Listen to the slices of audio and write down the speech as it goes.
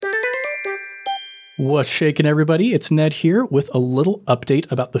What's shaking, everybody? It's Ned here with a little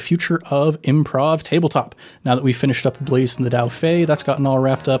update about the future of Improv Tabletop. Now that we finished up Blades in the Dao Fei, that's gotten all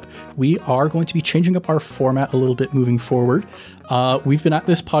wrapped up, we are going to be changing up our format a little bit moving forward. We've been at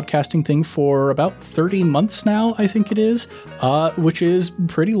this podcasting thing for about 30 months now, I think it is, which is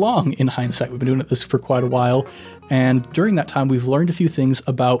pretty long in hindsight. We've been doing this for quite a while. And during that time, we've learned a few things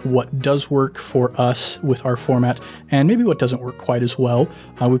about what does work for us with our format and maybe what doesn't work quite as well.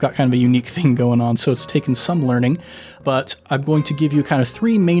 We've got kind of a unique thing going on, so it's taken some learning. But I'm going to give you kind of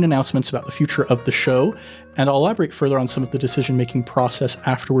three main announcements about the future of the show, and I'll elaborate further on some of the decision-making process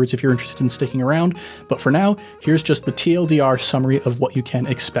afterwards if you're interested in sticking around. But for now, here's just the TLDR summary of what you can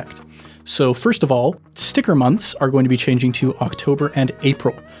expect. So first of all, sticker months are going to be changing to October and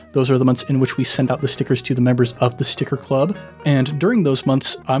April. Those are the months in which we send out the stickers to the members of the Sticker Club. And during those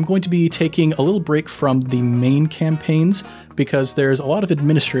months, I'm going to be taking a little break from the main campaigns because there's a lot of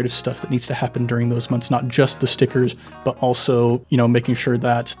administrative stuff that needs to happen during those months, not just the stickers, but also, making sure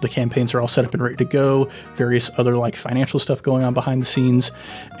that the campaigns are all set up and ready to go, various other financial stuff going on behind the scenes.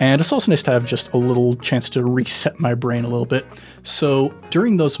 And it's also nice to have just a little chance to reset my brain a little bit. So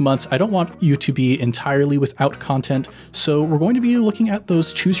during those months, I don't want you to be entirely without content. So we're going to be looking at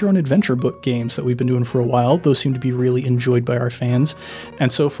those Choose Your Own Adventure book games that we've been doing for a while. Those seem to be really enjoyed by our fans.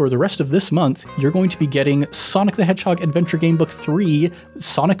 And so for the rest of this month, you're going to be getting Sonic the Hedgehog Adventure Game Book 3,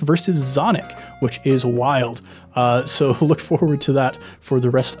 Sonic vs. Zonic, which is wild. So look forward to that for the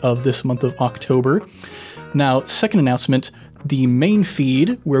rest of this month of October. Now, second announcement, the main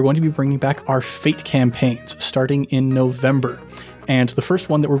feed, we're going to be bringing back our Fate campaigns starting in November. And the first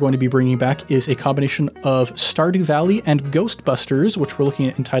one that we're going to be bringing back is a combination of Stardew Valley and Ghostbusters, which we're looking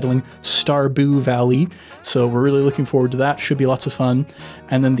at entitling Starboo Valley. So we're really looking forward to that. Should be lots of fun.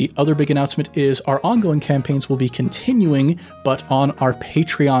 And then the other big announcement is our ongoing campaigns will be continuing, but on our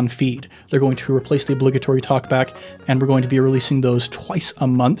Patreon feed. They're going to replace the obligatory talkback, and we're going to be releasing those twice a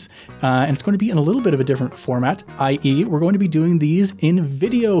month. And it's going to be in a little bit of a different format, i.e. we're going to be doing these in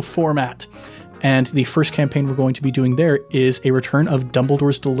video format. And the first campaign we're going to be doing there is a return of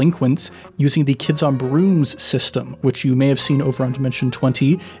Dumbledore's Delinquents using the Kids on Brooms system, which you may have seen over on Dimension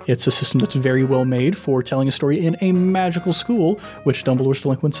 20. It's a system that's very well made for telling a story in a magical school, which Dumbledore's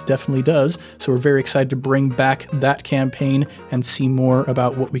Delinquents definitely does. So we're very excited to bring back that campaign and see more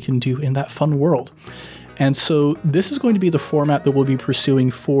about what we can do in that fun world. And so this is going to be the format that we'll be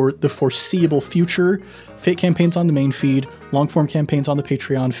pursuing for the foreseeable future. Fate campaigns on the main feed, long-form campaigns on the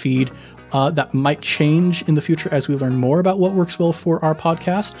Patreon feed. That might change in the future as we learn more about what works well for our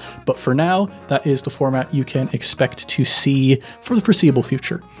podcast. But for now, that is the format you can expect to see for the foreseeable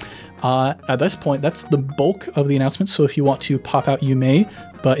future. At this point, that's the bulk of the announcements. So if you want to pop out, you may.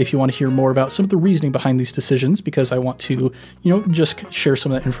 But if you want to hear more about some of the reasoning behind these decisions, because I want to, just share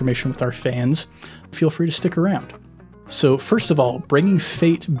some of that information with our fans, feel free to stick around. So first of all, bringing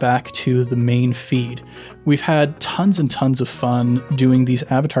Fate back to the main feed. We've had tons and tons of fun doing these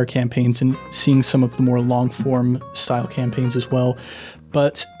Avatar campaigns and seeing some of the more long-form style campaigns as well.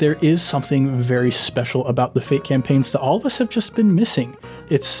 But there is something very special about the Fate campaigns that all of us have just been missing.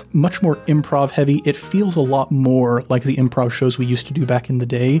 It's much more improv heavy. It feels a lot more like the improv shows we used to do back in the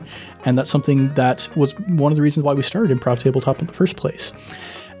day. And that's something that was one of the reasons why we started Improv Tabletop in the first place.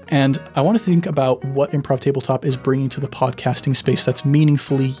 And I want to think about what Improv Tabletop is bringing to the podcasting space that's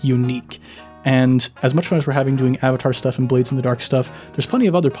meaningfully unique. And as much fun as we're having doing Avatar stuff and Blades in the Dark stuff, there's plenty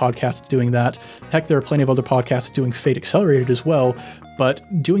of other podcasts doing that. Heck, there are plenty of other podcasts doing Fate Accelerated as well. But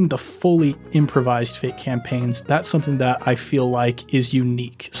doing the fully improvised Fate campaigns, that's something that I feel like is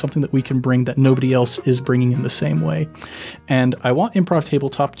unique, something that we can bring that nobody else is bringing in the same way. And I want Improv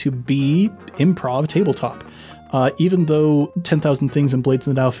Tabletop to be Improv Tabletop. Even though 10,000 Things and Blades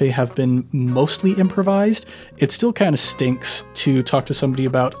in the Dao Fei have been mostly improvised, it still kind of stinks to talk to somebody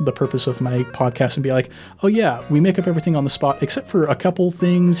about the purpose of my podcast and be like, oh yeah, we make up everything on the spot, except for a couple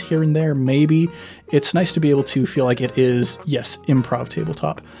things here and there, maybe. It's nice to be able to feel like it is, yes, Improv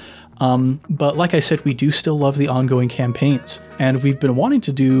Tabletop. But like I said, we do still love the ongoing campaigns, and we've been wanting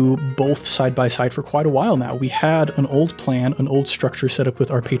to do both side by side for quite a while now. We had an old plan, an old structure set up with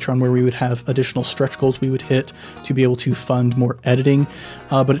our Patreon where we would have additional stretch goals we would hit to be able to fund more editing.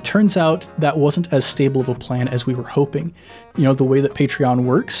 But it turns out that wasn't as stable of a plan as we were hoping. The way that Patreon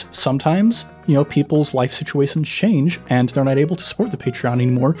works, sometimes, people's life situations change and they're not able to support the Patreon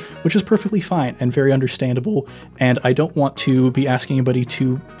anymore, which is perfectly fine and very understandable. And I don't want to be asking anybody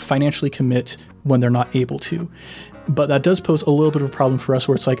to financially commit when they're not able to. But that does pose a little bit of a problem for us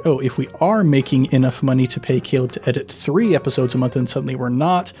where it's like, oh, if we are making enough money to pay Caleb to edit 3 episodes a month and suddenly we're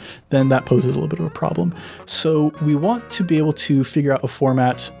not, then that poses a little bit of a problem. So we want to be able to figure out a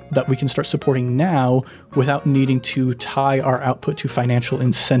format that we can start supporting now without needing to tie our output to financial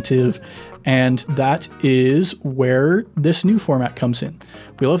incentive. And that is where this new format comes in.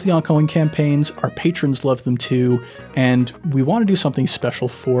 We love the ongoing campaigns, our patrons love them too, and we want to do something special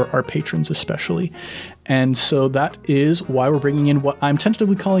for our patrons especially. And so that is why we're bringing in what I'm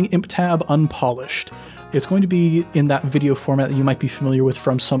tentatively calling ImpTab Unpolished. It's going to be in that video format that you might be familiar with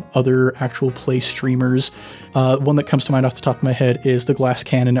from some other actual play streamers. One that comes to mind off the top of my head is the Glass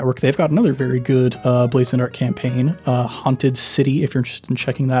Cannon Network. They've got another very good Blades in the Dark campaign, Haunted City, if you're interested in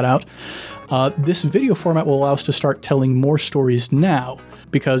checking that out. This video format will allow us to start telling more stories now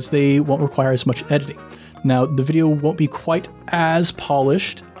because they won't require as much editing. Now, the video won't be quite as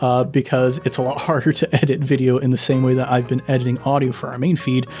polished because it's a lot harder to edit video in the same way that I've been editing audio for our main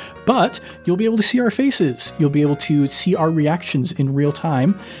feed, but you'll be able to see our faces. You'll be able to see our reactions in real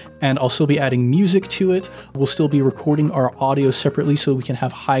time, and I'll still be adding music to it. We'll still be recording our audio separately so we can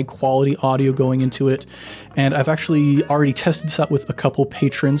have high quality audio going into it. And I've actually already tested this out with a couple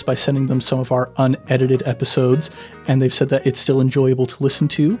patrons by sending them some of our unedited episodes, and they've said that it's still enjoyable to listen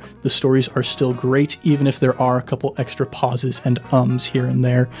to. The stories are still great, even if there are a couple extra pauses and ums here and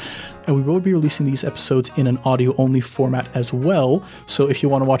there. And we will be releasing these episodes in an audio-only format as well, so if you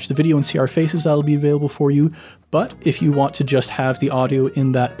want to watch the video and see our faces, that'll be available for you. But if you want to just have the audio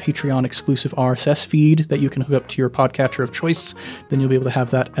in that Patreon-exclusive RSS feed that you can hook up to your podcatcher of choice, then you'll be able to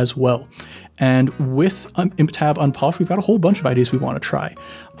have that as well. And with ImpTab Unpolished, we've got a whole bunch of ideas we want to try.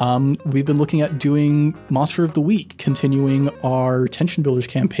 We've been looking at doing Monster of the Week, continuing our Tension Builders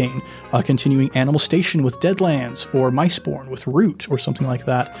campaign, continuing Animal Station with Deadlands, or Miceborne with Root, or something like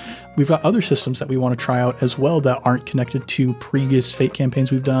that. We've got other systems that we want to try out as well that aren't connected to previous Fate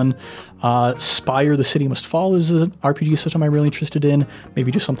campaigns we've done. Spire the City Must Fall is an RPG system I'm really interested in.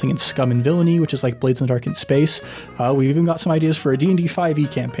 Maybe do something in Scum and Villainy, which is like Blades in the Dark in space. We've even got some ideas for a D&D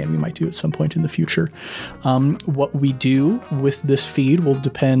 5e campaign we might do at some point in the future. What we do with this feed will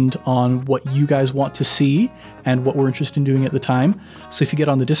depend on what you guys want to see and what we're interested in doing at the time. So if you get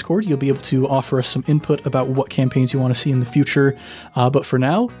on the Discord, you'll be able to offer us some input about what campaigns you want to see in the future. But for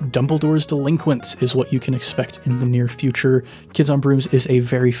now, Dumbledore's Delinquents is what you can expect in the near future. Kids on Brooms is a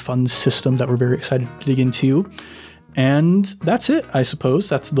very fun system that we're very excited to dig into. And that's it, I suppose.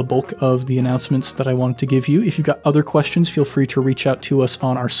 That's the bulk of the announcements that I wanted to give you. If you've got other questions, feel free to reach out to us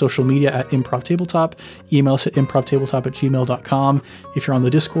on our social media at Improv Tabletop. Email us at improvtabletop@gmail.com. If you're on the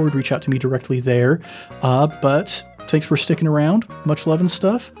Discord, reach out to me directly there. But thanks for sticking around. Much love and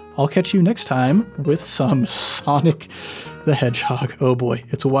stuff. I'll catch you next time with some Sonic the Hedgehog. Oh boy,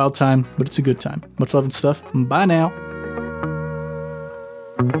 it's a wild time, but it's a good time. Much love and stuff. Bye now.